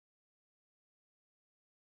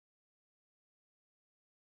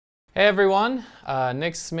Hey everyone,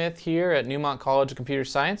 Nick Smith here at Neumont College of Computer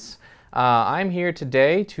Science. I'm here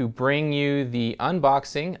today to bring you the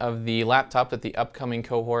unboxing of the laptop that the upcoming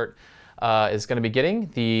cohort is going to be getting,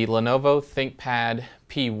 the Lenovo ThinkPad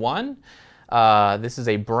P1. This is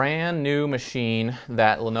a brand new machine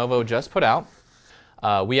that Lenovo just put out.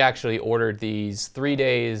 We actually ordered these 3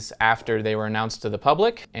 days after they were announced to the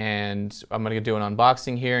public, and I'm going to do an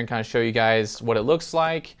unboxing here and kind of show you guys what it looks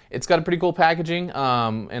like. It's got a pretty cool packaging,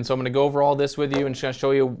 and so I'm going to go over all this with you and just going to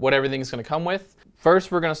show you what everything's going to come with.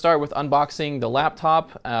 First, we're going to start with unboxing the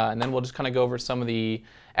laptop, and then we'll just kind of go over some of the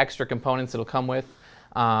extra components it'll come with,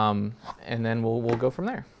 and then we'll go from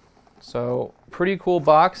there. So, pretty cool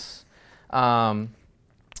box.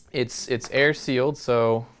 It's air sealed,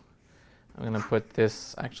 so I'm going to put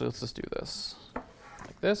this, actually let's just do this,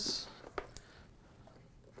 like this.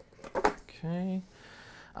 Okay.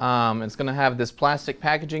 It's going to have this plastic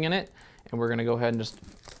packaging in it, and we're going to go ahead and just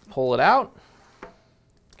pull it out.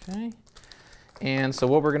 Okay. And so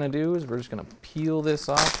what we're going to do is we're just going to peel this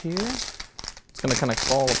off here. It's going to kind of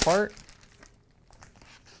fall apart.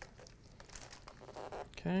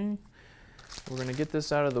 Okay. We're going to get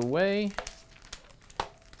this out of the way.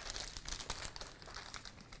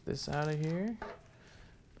 This out of here.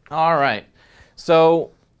 All right, so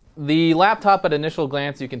the laptop at initial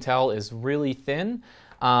glance you can tell is really thin.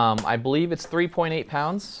 I believe it's 3.8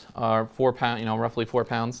 pounds or 4 pounds, roughly 4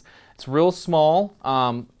 pounds. It's real small.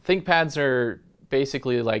 ThinkPads are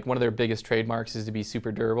basically like one of their biggest trademarks is to be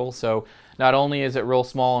super durable. So not only is it real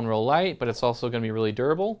small and real light, but it's also going to be really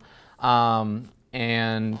durable.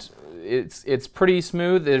 And it's pretty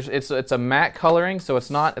smooth. It's a matte coloring, so it's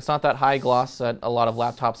not that high gloss that a lot of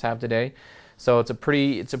laptops have today. So it's a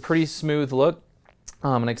pretty smooth look.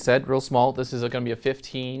 And like I said, real small. This is going to be a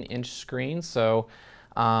 15-inch screen, so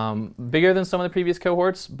bigger than some of the previous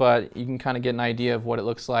cohorts, but you can kind of get an idea of what it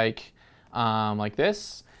looks like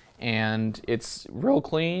this. And it's real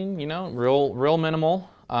clean, real minimal.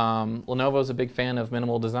 Lenovo's a big fan of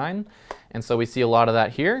minimal design, and so we see a lot of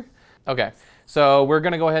that here. Okay. So we're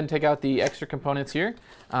going to go ahead and take out the extra components here.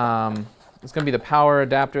 It's going to be the power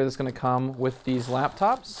adapter that's going to come with these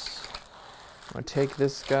laptops. I'm going to take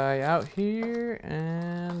this guy out here,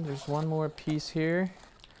 and there's one more piece here.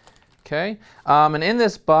 Okay, and in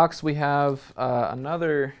this box we have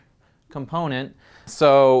another component.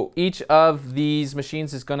 So each of these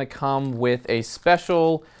machines is going to come with a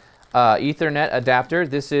special Ethernet adapter.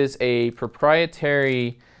 This is a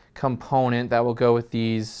proprietary component that will go with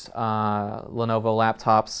these Lenovo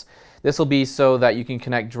laptops. This will be so that you can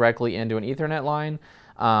connect directly into an Ethernet line.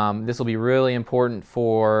 This will be really important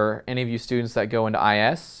for any of you students that go into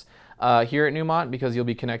IS here at Neumont, because you'll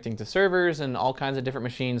be connecting to servers and all kinds of different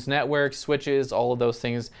machines, networks, switches, all of those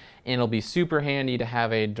things, and it'll be super handy to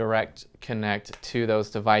have a direct connect to those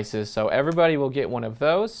devices. So everybody will get one of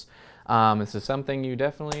those. This is something you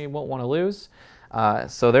definitely won't want to lose.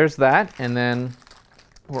 So there's that, and then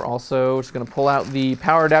we're also just going to pull out the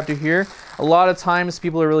power adapter here. A lot of times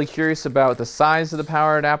people are really curious about the size of the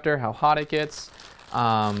power adapter, how hot it gets.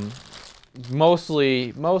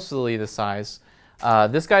 Mostly the size.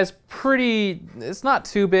 This guy's pretty, it's not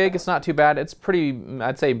too big, it's not too bad. It's pretty,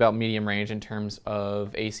 I'd say about medium range in terms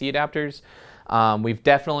of AC adapters. We've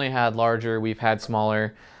definitely had larger, we've had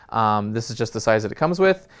smaller. This is just the size that it comes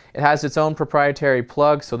with. It has its own proprietary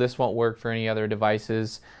plug, so this won't work for any other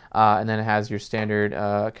devices. And then it has your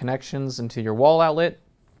standard connections into your wall outlet.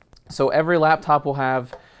 So every laptop will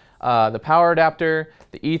have the power adapter,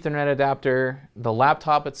 the Ethernet adapter, the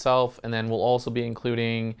laptop itself, and then we'll also be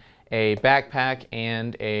including a backpack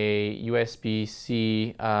and a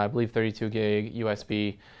USB-C, I believe 32 gig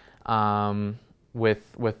USB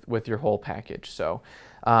with your whole package. So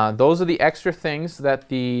those are the extra things that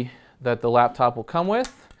the laptop will come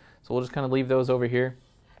with. So we'll just kind of leave those over here.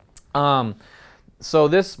 So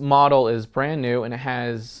this model is brand new, and it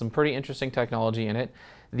has some pretty interesting technology in it.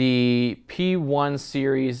 The P1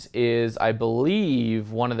 series is, I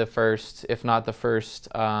believe, one of the first, if not the first,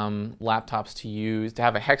 laptops to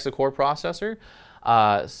have a Hexa core processor.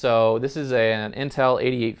 So this is an Intel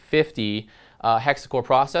 8850 Hexa core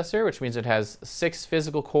processor, which means it has 6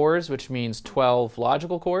 physical cores, which means 12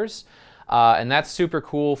 logical cores. And that's super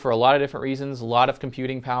cool for a lot of different reasons, a lot of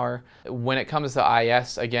computing power. When it comes to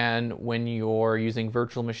IS, again, when you're using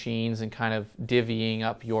virtual machines and kind of divvying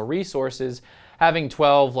up your resources, having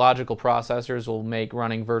 12 logical processors will make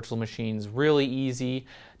running virtual machines really easy.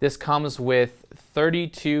 This comes with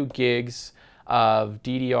 32 gigs of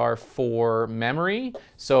DDR4 memory.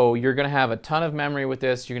 So you're going to have a ton of memory with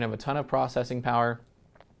this. You're going to have a ton of processing power.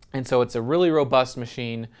 And so it's a really robust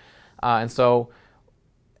machine. And so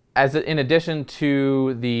in addition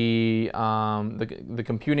to the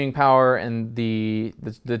computing power and the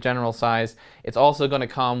general size, it's also going to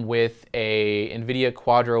come with a NVIDIA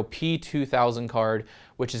Quadro P2000 card,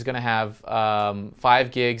 which is going to have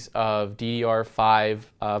 5 gigs of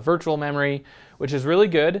DDR5 virtual memory, which is really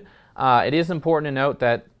good. It is important to note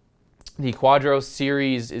that the Quadro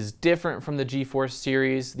series is different from the GeForce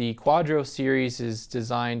series. The Quadro series is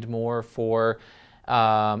designed more for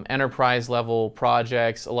enterprise level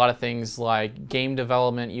projects. A lot of things like game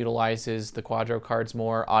development utilizes the Quadro cards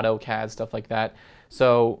more, AutoCAD, stuff like that.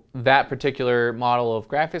 So that particular model of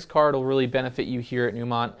graphics card will really benefit you here at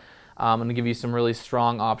Neumont. I'm going to give you some really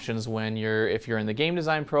strong options if you're in the game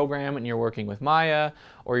design program and you're working with Maya,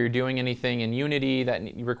 or you're doing anything in Unity that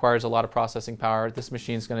requires a lot of processing power. This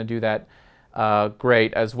machine's going to do that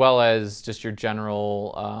great, as well as just your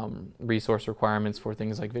general resource requirements for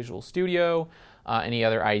things like Visual Studio, any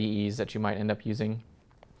other IDEs that you might end up using.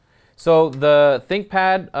 So the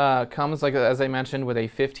ThinkPad comes, like as I mentioned, with a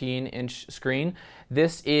 15-inch screen.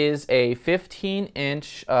 This is a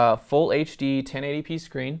 15-inch full HD 1080p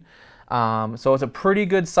screen. So it's a pretty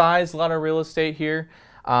good size, a lot of real estate here.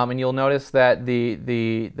 And you'll notice that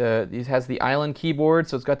it has the Island keyboard,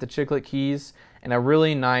 so it's got the chiclet keys and a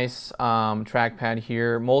really nice trackpad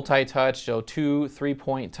here. Multi-touch, so 2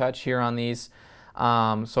 3-point touch here on these.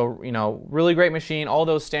 So, you know, really great machine, all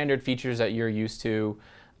those standard features that you're used to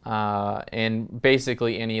in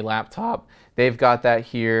basically any laptop. They've got that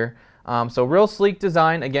here. So real sleek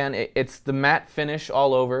design. Again, it's the matte finish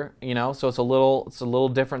all over, you know, so it's a little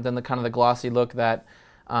different than the kind of the glossy look that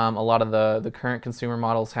a lot of the current consumer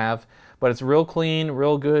models have. But it's real clean,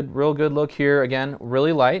 real good look here. Again,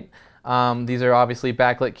 really light. These are obviously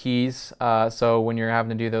backlit keys, so when you're having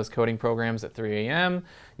to do those coding programs at 3 a.m.,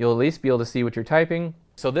 you'll at least be able to see what you're typing.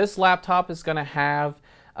 So this laptop is going to have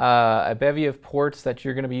a bevy of ports that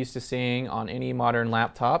you're going to be used to seeing on any modern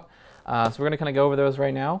laptop. So we're going to kind of go over those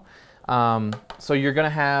right now. So you're going to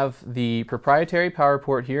have the proprietary power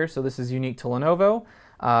port here. So this is unique to Lenovo.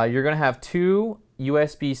 You're going to have 2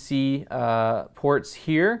 USB-C ports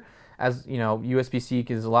here. As you know, USB-C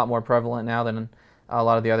is a lot more prevalent now than a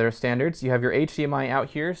lot of the other standards. You have your HDMI out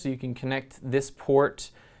here, so you can connect this port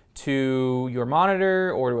to your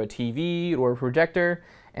monitor or to a TV or a projector,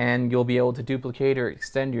 and you'll be able to duplicate or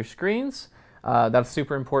extend your screens. That's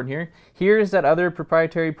super important here. Here's that other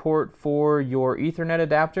proprietary port for your Ethernet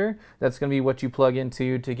adapter. That's going to be what you plug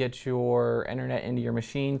into to get your internet into your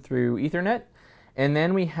machine through Ethernet. And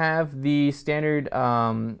then we have the standard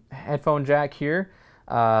headphone jack here.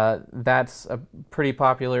 That's a pretty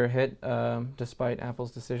popular hit, despite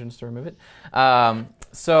Apple's decisions to remove it.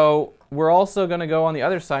 So we're also going to go on the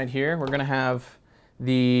other side here. We're going to have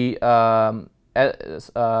the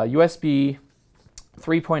USB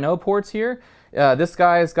 3.0 ports here. This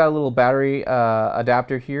guy's got a little battery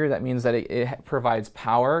adapter here. That means that it provides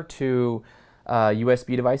power to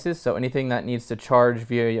USB devices. So anything that needs to charge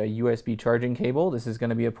via a USB charging cable, this is going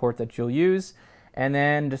to be a port that you'll use. And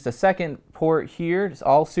then just a second port here, just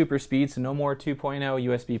all super speed, so no more 2.0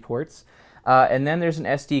 USB ports. And then there's an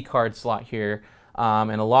SD card slot here.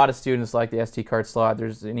 And a lot of students like the SD card slot.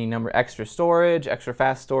 There's any number extra storage, extra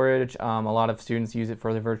fast storage. A lot of students use it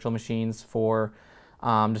for their virtual machines for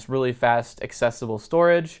just really fast, accessible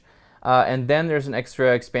storage. And then there's an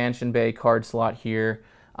extra expansion bay card slot here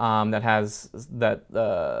ThinkPad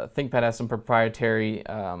has some proprietary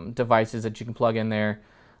devices that you can plug in there.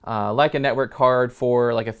 Like a network card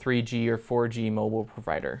for like a 3G or 4G mobile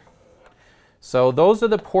provider. So those are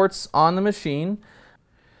the ports on the machine.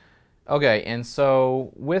 Okay, and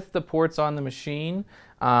so with the ports on the machine,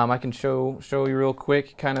 I can show you real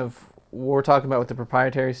quick kind of what we're talking about with the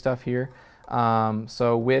proprietary stuff here.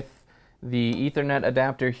 So with the Ethernet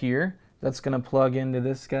adapter here, that's going to plug into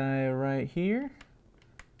this guy right here.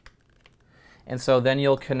 And so then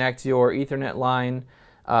you'll connect your Ethernet line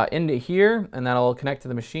into here, and that'll connect to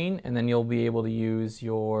the machine, and then you'll be able to use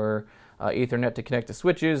your Ethernet to connect to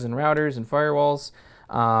switches and routers and firewalls.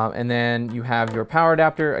 And then you have your power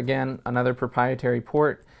adapter, again, another proprietary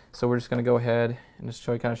port. So we're just going to go ahead and just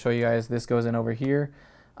kind of show you guys. This goes in over here.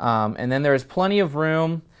 And then there's plenty of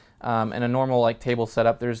room in a normal like table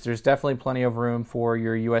setup. There's definitely plenty of room for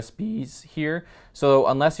your USBs here. So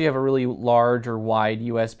unless you have a really large or wide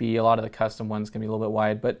USB, a lot of the custom ones can be a little bit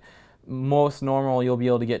wide, but most normal you'll be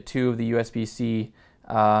able to get 2 of the USB-C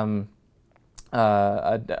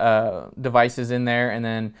devices in there, and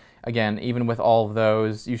then again, even with all of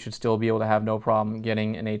those, you should still be able to have no problem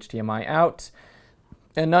getting an HDMI out.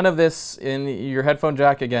 And none of this in your headphone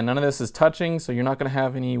jack, again, none of this is touching, so you're not going to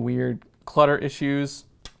have any weird clutter issues.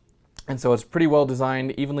 And so it's pretty well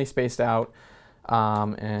designed, evenly spaced out.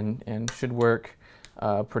 and should work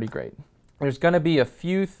pretty great. There's going to be a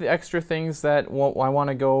few extra things that I want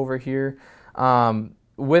to go over here.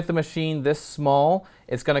 With the machine this small,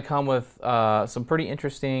 it's going to come with some pretty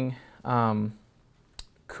interesting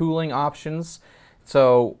cooling options.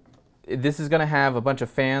 So this is going to have a bunch of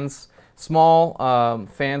fans, small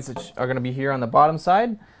fans that are going to be here on the bottom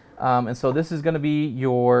side. And so this is going to be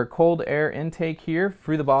your cold air intake here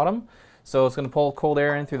through the bottom. So it's going to pull cold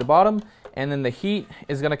air in through the bottom, and then the heat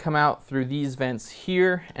is going to come out through these vents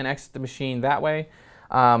here and exit the machine that way.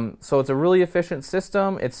 So it's a really efficient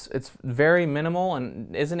system. It's very minimal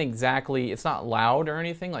and it's not loud or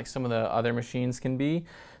anything like some of the other machines can be.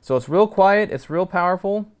 So it's real quiet, it's real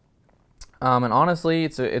powerful, and honestly,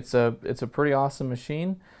 it's a pretty awesome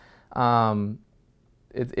machine.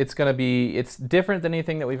 It's different than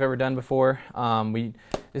anything that we've ever done before.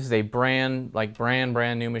 This is a brand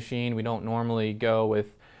new machine. We don't normally go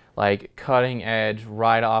with like cutting edge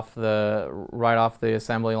right off the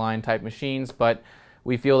assembly line type machines, but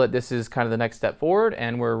we feel that this is kind of the next step forward,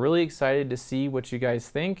 and we're really excited to see what you guys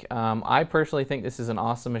think. I personally think this is an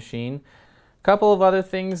awesome machine. A couple of other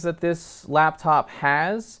things that this laptop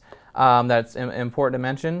has that's important to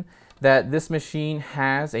mention, that this machine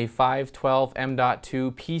has a 512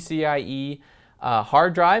 M.2 PCIe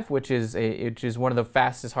hard drive, which is one of the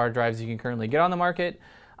fastest hard drives you can currently get on the market.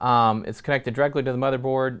 It's connected directly to the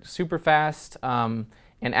motherboard, super fast, and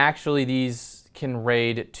actually these can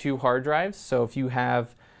RAID 2 hard drives. So if you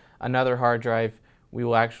have another hard drive, you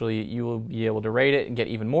will be able to RAID it and get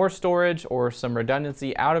even more storage or some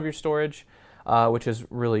redundancy out of your storage, which is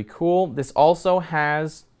really cool. This also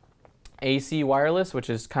has AC wireless, which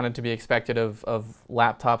is kind of to be expected of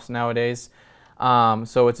laptops nowadays.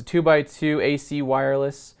 So it's a 2x2 AC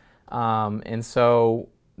wireless, and so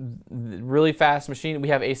really fast machine. We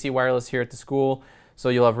have AC wireless here at the school, so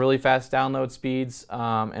you'll have really fast download speeds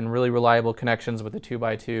and really reliable connections with the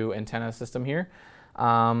 2x2 antenna system here,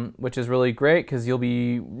 which is really great because you'll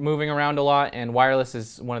be moving around a lot, and wireless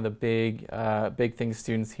is one of the big things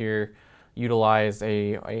students here utilize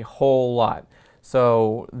a whole lot.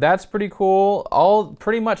 So that's pretty cool. All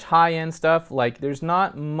pretty much high-end stuff. Like, there's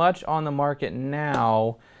not much on the market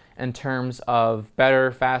now in terms of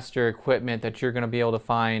better, faster equipment that you're going to be able to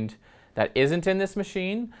find that isn't in this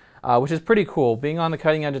machine, which is pretty cool. Being on the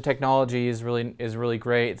cutting edge of technology is really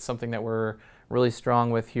great. It's something that we're really strong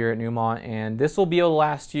with here at Neumont, and this will be able to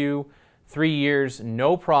last you 3 years,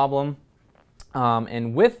 no problem.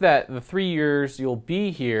 And with that, the 3 years you'll be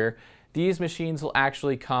here, these machines will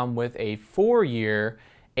actually come with a 4-year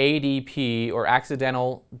ADP, or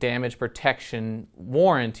accidental damage protection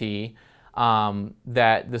warranty,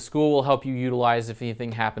 that the school will help you utilize if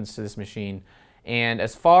anything happens to this machine. And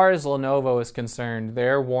as far as Lenovo is concerned,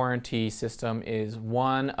 their warranty system is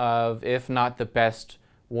one of, if not the best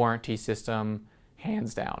warranty system,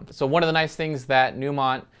 hands down. So one of the nice things that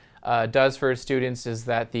Neumont does for its students is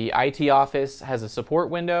that the IT office has a support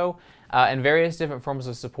window and various different forms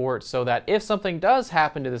of support, so that if something does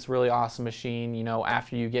happen to this really awesome machine, you know,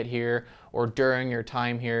 after you get here or during your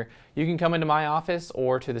time here, you can come into my office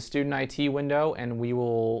or to the student IT window, and we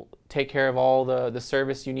will take care of all the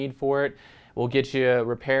service you need for it. We'll get you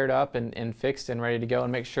repaired up and fixed and ready to go,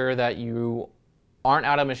 and make sure that you aren't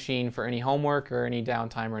out of machine for any homework or any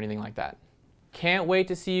downtime or anything like that. Can't wait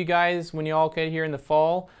to see you guys when you all get here in the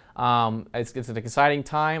fall. It's an exciting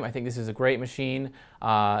time. I think this is a great machine.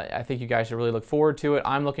 I think you guys should really look forward to it.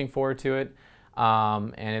 I'm looking forward to it.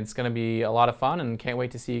 And it's going to be a lot of fun, and can't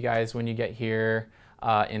wait to see you guys when you get here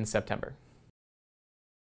in September.